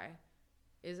the why.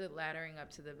 Is it laddering up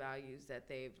to the values that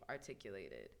they've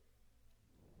articulated?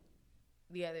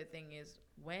 The other thing is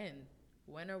when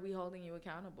When are we holding you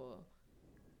accountable?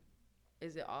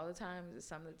 Is it all the time? Is it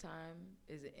some of the time?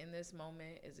 Is it in this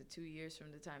moment? Is it 2 years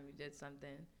from the time you did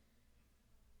something?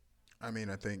 I mean,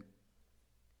 I think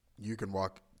you can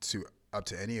walk up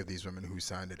to any of these women who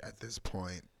signed it at this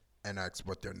point and ask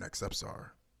what their next steps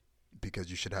are, because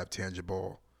you should have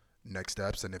tangible next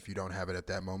steps. And if you don't have it at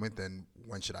that moment, then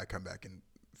when should I come back and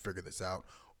figure this out?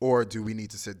 Or do we need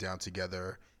to sit down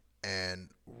together and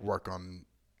work on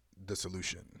the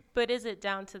solution? But is it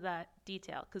down to that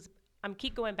detail? Because I'm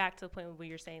keep going back to the point where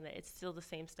you're saying that it's still the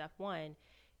same step one.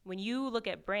 When you look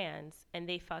at brands and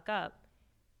they fuck up,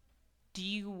 do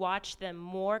you watch them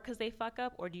more because they fuck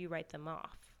up, or do you write them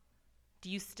off? Do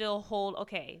you still hold,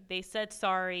 okay, they said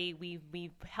sorry,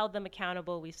 we've held them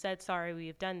accountable, we've said sorry,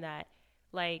 we've done that.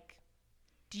 Like,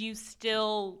 do you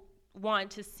still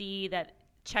want to see that,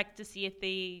 check to see if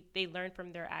they learn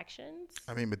from their actions?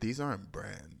 I mean, but these aren't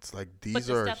brands. Like, But these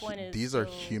the are step one is these are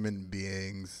still- human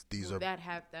beings. These Well, are that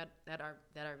are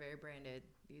very branded.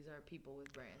 These are people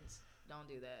with brands. Don't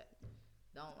do that.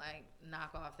 Don't like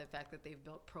knock off the fact that they've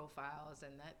built profiles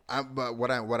and that. But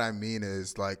what I mean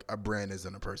is, like, a brand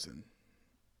isn't a person,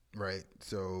 right?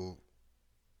 So,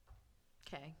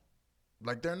 Okay.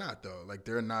 like, they're not though. Like,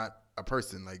 they're not a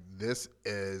person. Like, this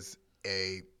is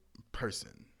a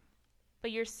person.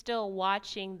 But you're still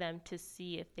watching them to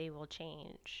see if they will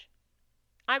change.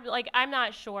 I'm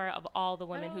not sure of all the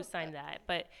women who signed that,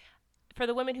 but for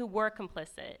the women who were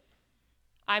complicit,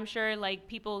 I'm sure like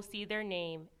people see their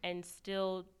name and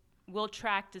still will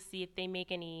track to see if they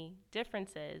make any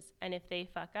differences, and if they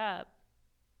fuck up,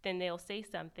 then they'll say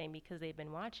something because they've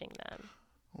been watching them.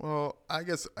 Well, I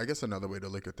guess another way to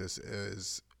look at this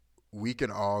is we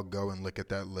can all go and look at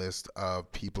that list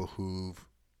of people who've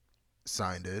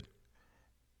signed it,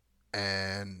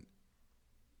 and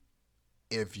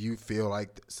if you feel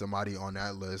like somebody on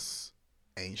that list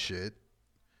ain't shit,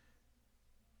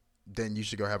 then you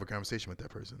should go have a conversation with that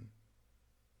person.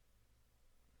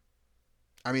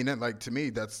 I mean, like, to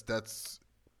me, that's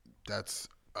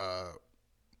a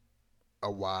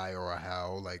why or a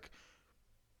how. Like,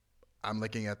 I'm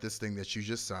looking at this thing that you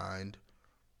just signed.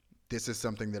 This is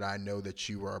something that I know that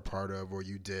you were a part of, or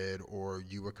you did, or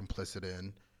you were complicit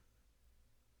in.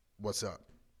 What's up?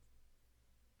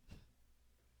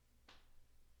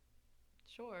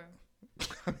 Sure.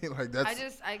 I mean, like,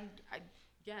 that's. I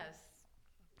guess.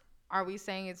 Are we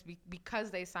saying it's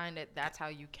because they signed it, that's how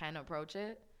you can approach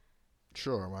it?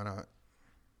 Sure, why not?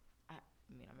 I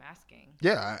mean, I'm asking.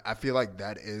 Yeah, I feel like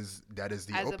that is the As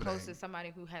opening. opposed to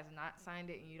somebody who has not signed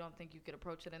it and you don't think you could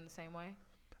approach it in the same way?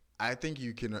 I think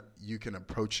you can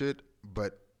approach it,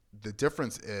 but the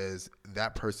difference is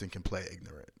that person can play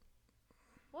ignorant.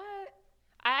 What?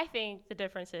 I think the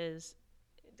difference is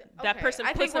that Okay, person I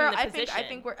puts think them in the I position.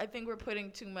 I think we're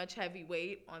putting too much heavy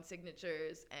weight on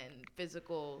signatures and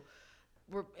physical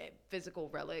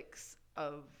relics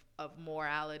of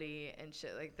morality and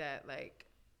shit like that. Like,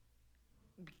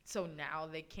 so now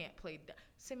they can't play.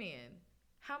 Simeon,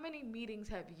 how many meetings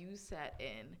have you sat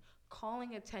in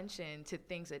calling attention to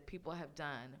things that people have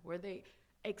done where they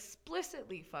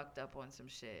explicitly fucked up on some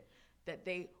shit that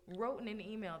they wrote in an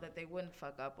email that they wouldn't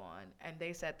fuck up on, and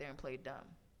they sat there and played dumb?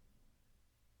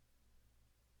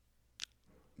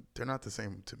 They're not the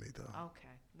same to me, though. Okay.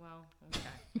 Well,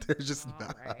 okay. They're just All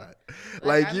not. right.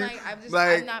 Like, I'm you, like, I'm just,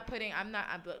 like, I'm not putting,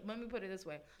 let me put it this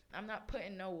way. I'm not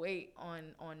putting no weight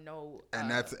on no,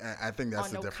 and I think that's on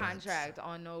the no difference. contract,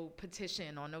 on no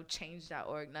petition, on no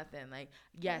change.org, nothing. Like,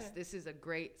 yes, this is a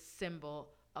great symbol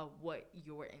of what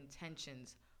your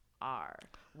intentions are.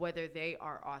 Whether they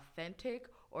are authentic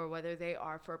or whether they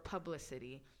are for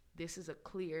publicity, this is a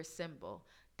clear symbol.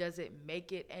 Does it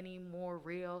make it any more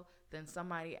real than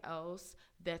somebody else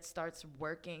that starts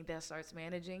working, that starts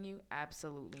managing you?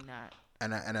 Absolutely not.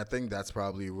 And I think that's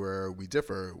probably where we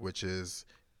differ, which is,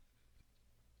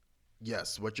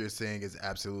 yes, what you're saying is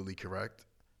absolutely correct,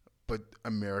 but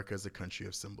America is a country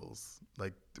of symbols.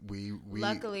 Like, we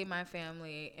Luckily, my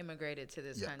family immigrated to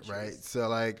this country. right. So,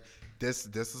 like, this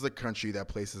is a country that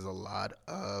places a lot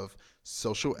of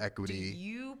social Do equity.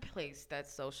 you place that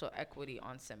social equity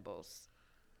on symbols?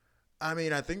 I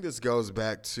mean, I think this goes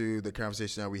back to the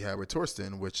conversation that we had with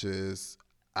Torsten, which is,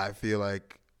 I feel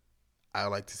like I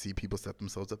like to see people set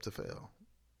themselves up to fail,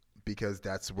 because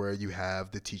that's where you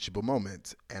have the teachable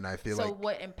moment. And I feel So like,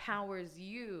 what empowers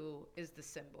you is the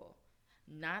symbol,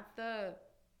 not the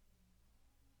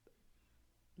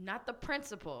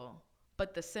principle,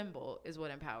 but the symbol is what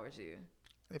empowers you.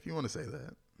 if you want to say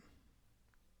that,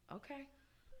 Okay.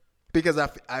 because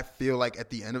I feel like at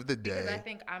the end of the Because I day,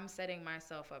 think I'm setting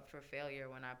myself up for failure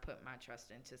when I put my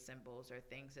trust into symbols or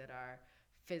things that are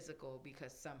physical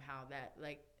because somehow that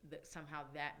somehow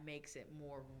that makes it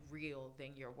more real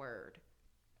than your word.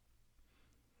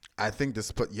 I think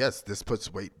this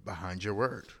puts weight behind your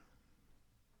word.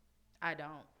 I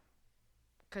don't.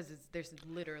 Because there's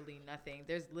literally nothing.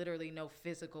 There's literally no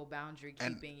physical boundary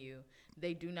keeping you.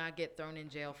 They do not get thrown in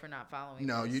jail for not following.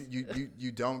 No, this.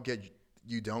 you don't get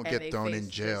thrown in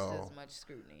jail. Just as much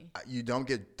scrutiny. You don't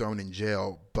get thrown in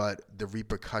jail, but the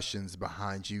repercussions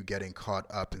behind you getting caught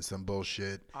up in some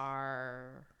bullshit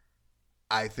are.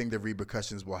 I think the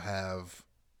repercussions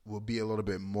will be a little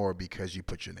bit more because you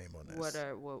put your name on this.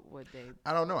 What would they?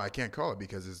 I don't know. I can't call it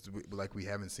because it's like we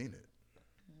haven't seen it.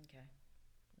 Okay,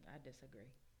 I disagree.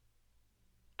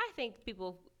 I think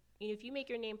people, if you make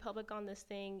your name public on this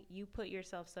thing, you put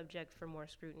yourself subject for more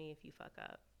scrutiny if you fuck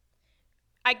up.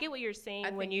 I get what you're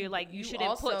saying when you're like, you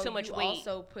shouldn't put so much weight.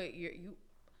 Also put you.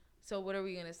 So what are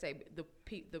we gonna say?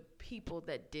 The people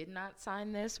that did not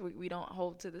sign this, we don't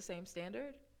hold to the same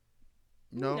standard.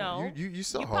 No. You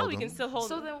still you hold probably them. can still hold.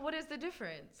 So then, what is the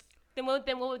difference? Then what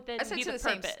would I said be to the the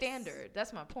same purpose? standard.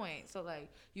 That's my point. So like,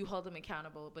 you hold them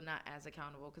accountable, but not as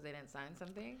accountable because they didn't sign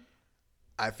something.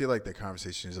 I feel like the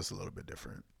conversation is just a little bit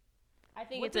different. I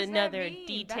think What it's does another that mean?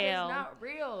 detail. That is not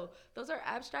real. Those are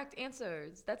abstract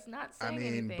answers. That's not saying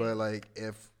anything. But like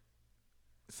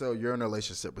so you're in a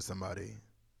relationship with somebody,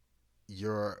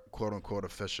 you're quote unquote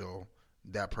official,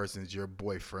 that person's your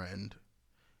boyfriend.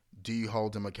 Do you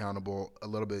hold them accountable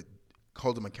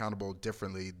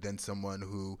differently than someone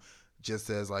who just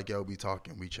says like, yo, we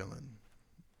talking, we chilling?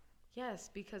 Yes,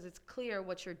 because it's clear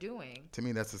what you're doing. To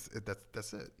me, that's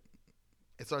it.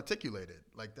 It's articulated.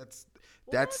 Like that's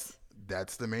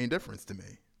the main difference to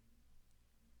me.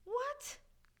 What?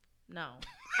 No.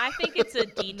 I think it's a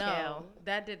detail. No,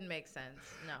 that didn't make sense.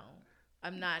 No.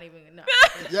 I'm not even. No.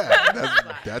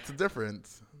 Yeah, that's the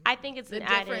difference. I think it's the an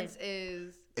difference added.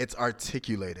 is It's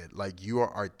articulated. Like you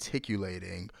are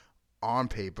articulating on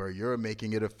paper. You're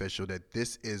making it official that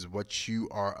this is what you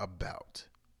are about.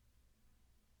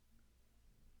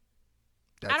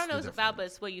 I don't know what it's about, but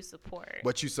it's what you support.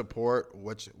 What you support,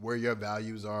 where your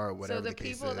values are, whatever the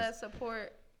case is. So the people that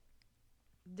support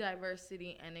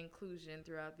diversity and inclusion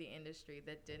throughout the industry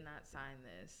that did not sign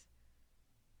this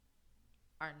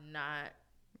are not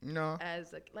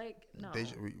as like no.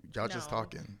 Y'all just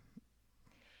talking.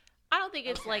 I don't think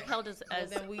it's like held as. Well,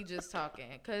 then we just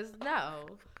talking, cause no,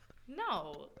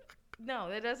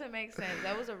 that doesn't make sense.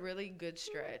 That was a really good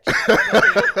stretch.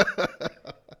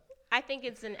 I think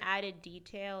it's an added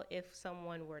detail if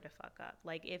someone were to fuck up.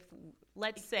 Like if,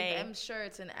 let's say, I'm sure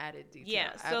it's an added detail. Yeah,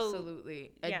 so,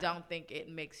 absolutely. Yeah. I don't think it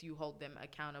makes you hold them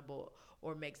accountable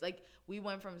or makes like we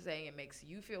went from saying it makes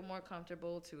you feel more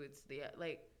comfortable to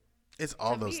it's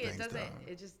all those things.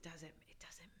 It just doesn't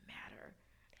matter.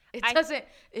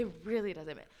 It really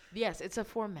doesn't matter. Yes, it's a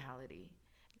formality.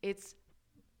 It's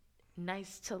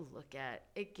nice to look at.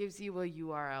 It gives you a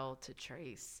URL to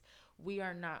trace. We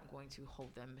are not going to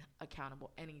hold them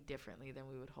accountable any differently than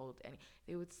we would hold any.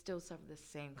 They would still suffer the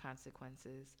same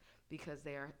consequences because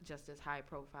they are just as high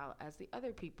profile as the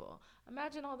other people.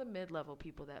 Imagine all the mid-level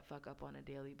people that fuck up on a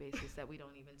daily basis that we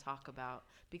don't even talk about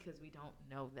because we don't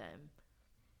know them.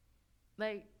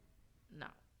 Like, no.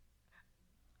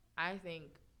 I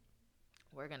think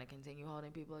we're going to continue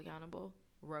holding people accountable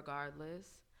regardless.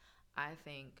 I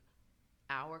think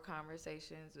our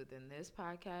conversations within this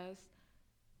podcast,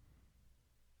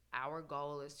 our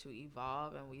goal is to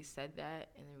evolve, and we said that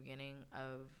in the beginning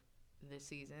of the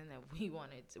season that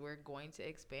we're going to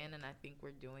expand, and I think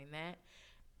we're doing that.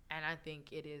 And I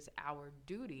think it is our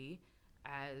duty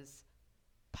as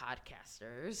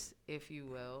podcasters, if you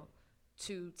will,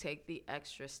 to take the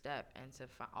extra step and to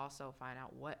also find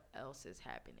out what else is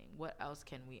happening. What else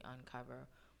can we uncover?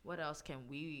 What else can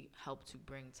we help to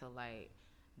bring to light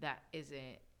that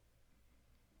isn't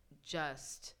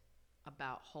just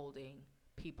about holding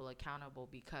people accountable?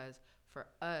 Because for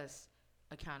us,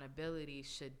 accountability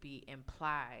should be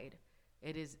implied.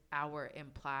 It is our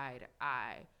implied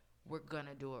we're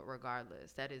gonna do it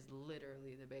regardless. That is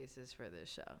literally the basis for this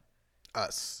show.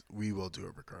 We will do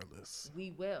it regardless.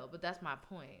 We will, but that's my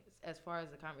point. As far as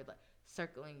the conversation,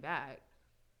 circling back,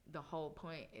 the whole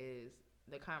point is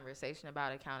the conversation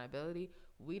about accountability.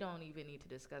 We don't even need to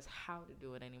discuss how to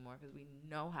do it anymore because we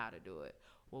know how to do it.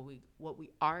 What we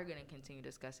are going to continue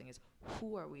discussing is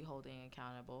who are we holding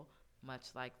accountable,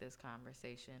 much like this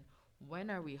conversation.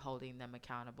 When are we holding them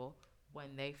accountable?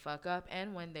 When they fuck up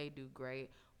and when they do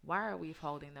great. Why are we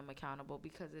holding them accountable?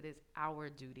 Because it is our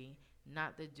duty,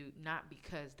 not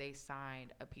because they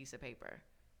signed a piece of paper.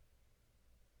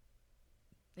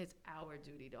 It's our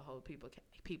duty to hold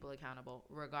people accountable,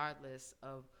 regardless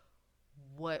of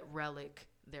what relic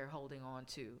they're holding on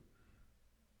to.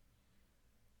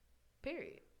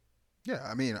 Period. Yeah,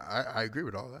 I mean, I agree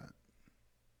with all that.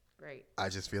 Great. I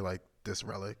just feel like this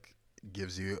relic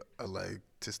gives you a leg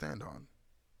to stand on.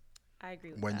 I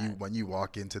agree with When that. when you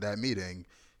walk into that meeting,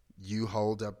 you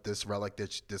hold up this relic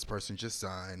that this person just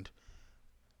signed,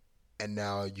 and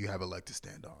now you have a leg to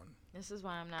stand on. This is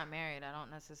why I'm not married. I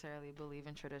don't necessarily believe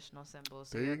in traditional symbols.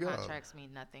 So There you your go. contracts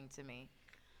mean nothing to me.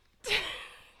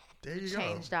 There you go.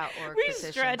 Change.org We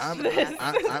petition. stretched I'm, this.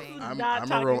 I'm, This I'm, is I'm, not I'm,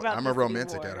 talking a, about I'm this a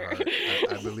romantic at anymore. heart.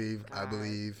 I God.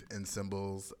 believe in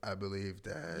symbols. I believe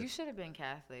that You should have been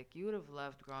Catholic. You would have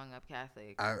loved growing up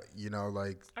Catholic. like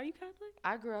Are you Catholic?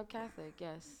 I grew up Catholic,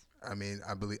 yes. I mean,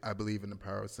 I believe in the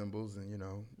power of symbols, and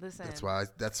Listen.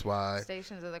 that's why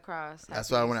Stations of the Cross. that's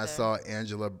Happy why when I Easter. saw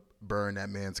Angela burn that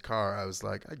man's car, I was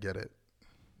like, I get it.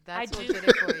 That's I what do- did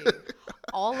it for you.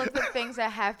 All of the things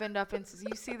that happened up until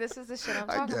you see, this is the shit I'm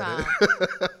I talking get about.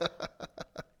 it.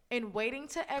 In waiting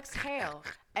to exhale,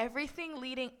 everything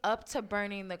leading up to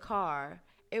burning the car,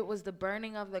 it was the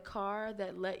burning of the car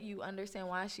that let you understand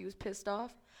why she was pissed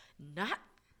off.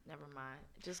 Never mind.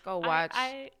 Just go watch.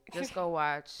 Just go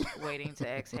watch Waiting to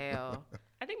Exhale.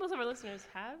 I think most of our listeners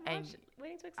have And watched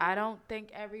Waiting to Exhale. I don't think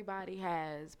everybody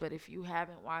has, but if you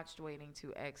haven't watched Waiting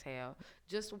to Exhale,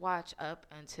 just watch up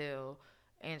until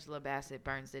Angela Bassett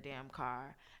burns the damn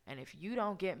car. And if you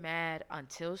don't get mad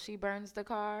until she burns the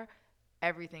car,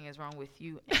 everything is wrong with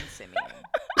you and Simeon.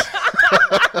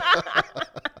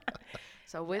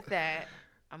 So with that,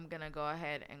 I'm going to go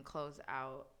ahead and close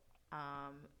out.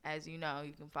 As you know,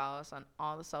 you can follow us on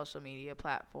all the social media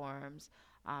platforms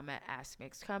at Ask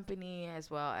Mixed Company, as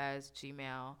well as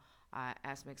Gmail,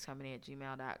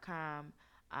 askmixedcompany@gmail.com.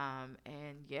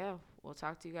 And yeah, we'll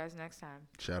talk to you guys next time.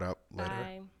 Shout out later.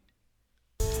 Bye.